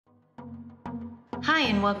Hi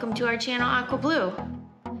and welcome to our channel Aqua Blue.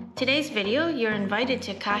 Today's video, you're invited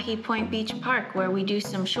to Kahe Point Beach Park where we do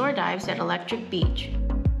some shore dives at Electric Beach.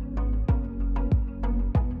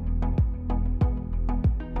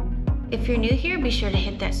 If you're new here, be sure to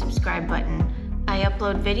hit that subscribe button. I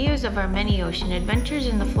upload videos of our many ocean adventures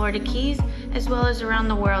in the Florida Keys as well as around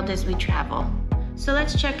the world as we travel. So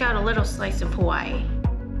let's check out a little slice of Hawaii.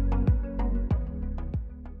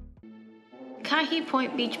 Kahe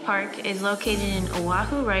Point Beach Park is located in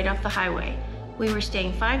Oahu right off the highway. We were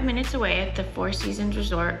staying 5 minutes away at the Four Seasons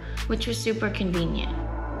Resort, which was super convenient.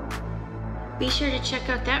 Be sure to check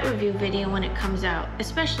out that review video when it comes out,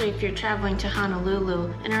 especially if you're traveling to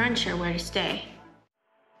Honolulu and are unsure where to stay.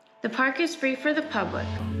 The park is free for the public.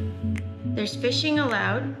 There's fishing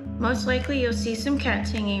allowed. Most likely you'll see some cats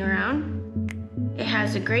hanging around. It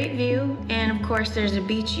has a great view, and of course there's a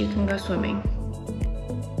beach you can go swimming.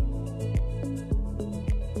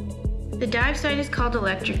 The dive site is called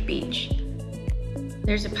Electric Beach.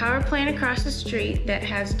 There's a power plant across the street that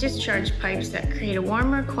has discharge pipes that create a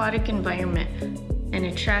warmer aquatic environment and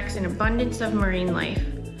attracts an abundance of marine life.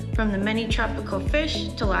 From the many tropical fish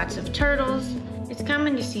to lots of turtles, it's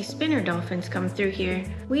common to see spinner dolphins come through here.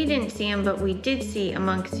 We didn't see them, but we did see a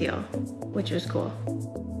monk seal, which was cool.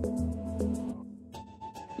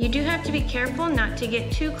 You do have to be careful not to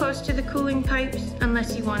get too close to the cooling pipes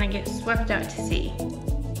unless you want to get swept out to sea.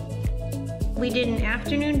 We did an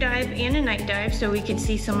afternoon dive and a night dive so we could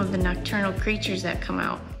see some of the nocturnal creatures that come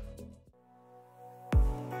out.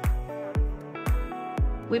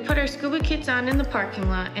 We put our scuba kits on in the parking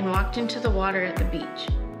lot and walked into the water at the beach,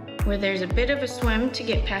 where there's a bit of a swim to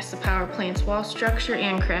get past the power plant's wall structure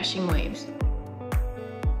and crashing waves.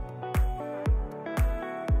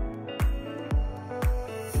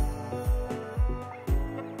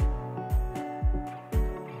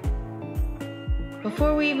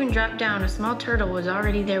 Before we even dropped down, a small turtle was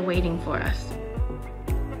already there waiting for us.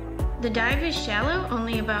 The dive is shallow,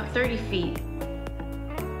 only about 30 feet.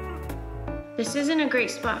 This isn't a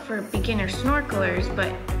great spot for beginner snorkelers,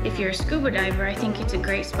 but if you're a scuba diver, I think it's a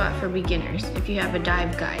great spot for beginners if you have a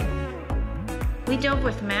dive guide. We dove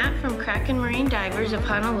with Matt from Kraken Marine Divers of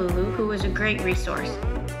Honolulu, who was a great resource.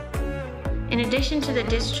 In addition to the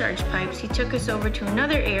discharge pipes, he took us over to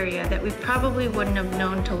another area that we probably wouldn't have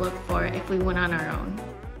known to look for if we went on our own.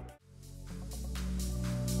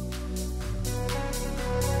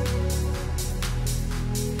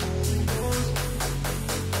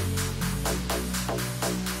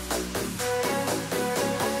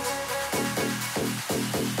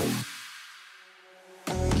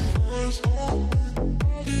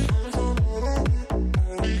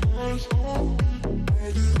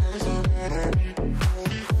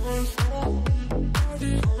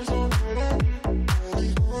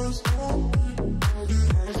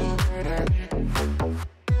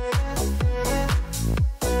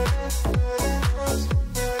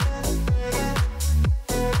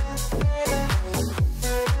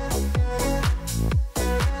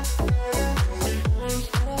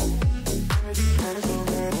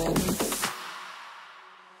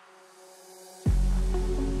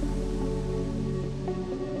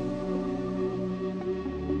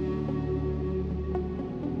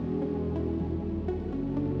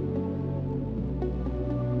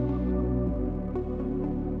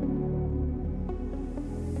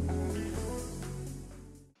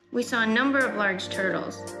 We saw a number of large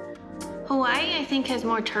turtles. Hawaii, I think, has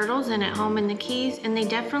more turtles than at home in the Keys, and they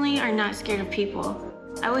definitely are not scared of people.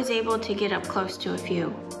 I was able to get up close to a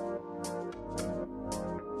few.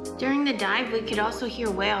 During the dive, we could also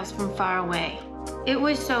hear whales from far away. It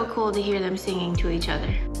was so cool to hear them singing to each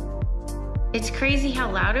other. It's crazy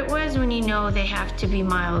how loud it was when you know they have to be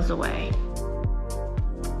miles away.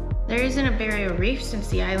 There isn't a barrier reef since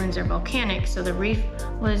the islands are volcanic, so the reef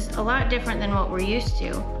was a lot different than what we're used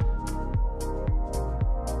to.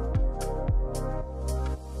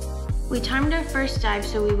 We timed our first dive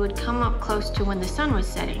so we would come up close to when the sun was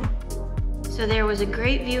setting, so there was a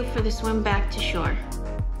great view for the swim back to shore.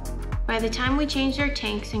 By the time we changed our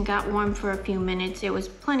tanks and got warm for a few minutes, it was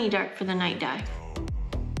plenty dark for the night dive.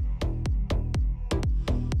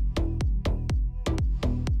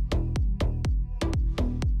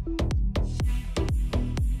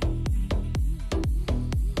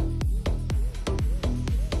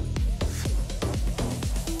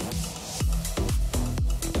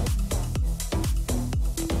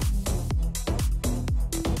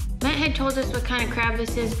 Had told us what kind of crab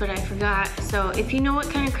this is, but I forgot. So if you know what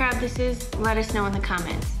kind of crab this is, let us know in the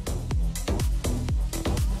comments.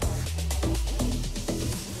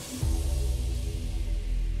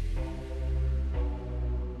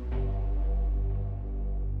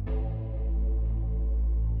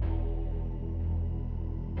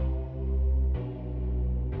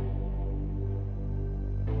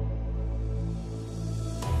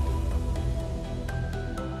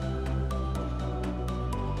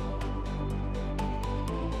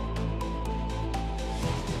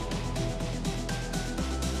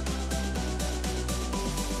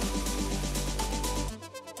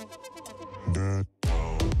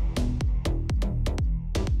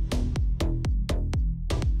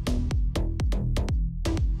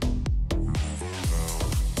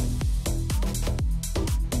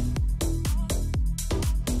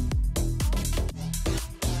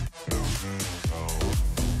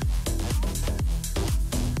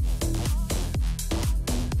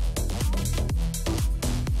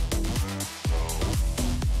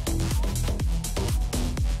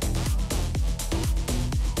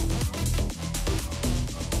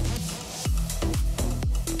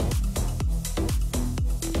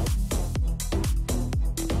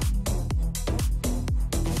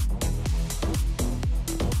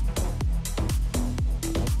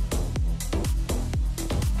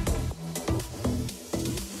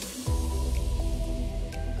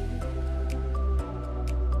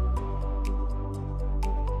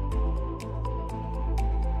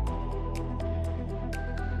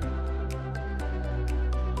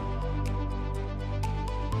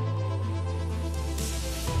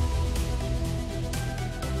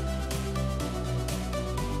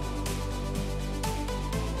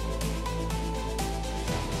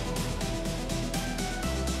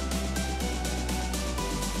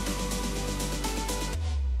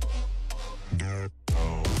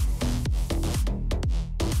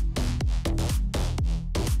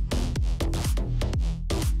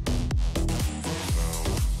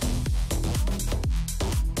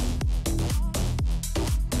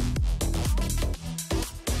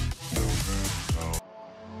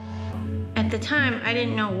 At the time, I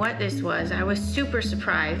didn't know what this was. I was super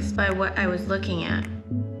surprised by what I was looking at.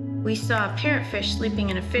 We saw a parrotfish sleeping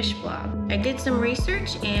in a fish blob. I did some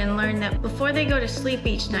research and learned that before they go to sleep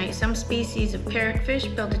each night, some species of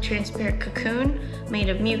parrotfish build a transparent cocoon made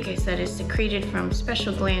of mucus that is secreted from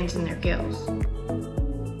special glands in their gills.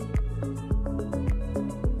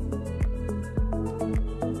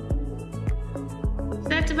 So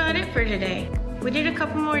that's about it for today. We did a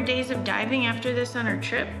couple more days of diving after this on our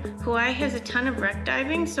trip. Hawaii has a ton of wreck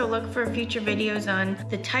diving, so look for future videos on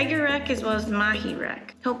the tiger wreck as well as the mahi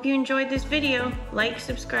wreck. Hope you enjoyed this video. Like,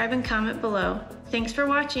 subscribe, and comment below. Thanks for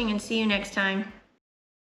watching and see you next time.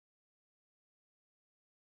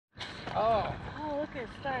 Oh, look at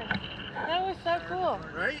stars. That was so cool.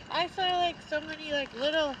 Right? I saw like so many like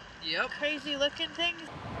little Yep. crazy looking things.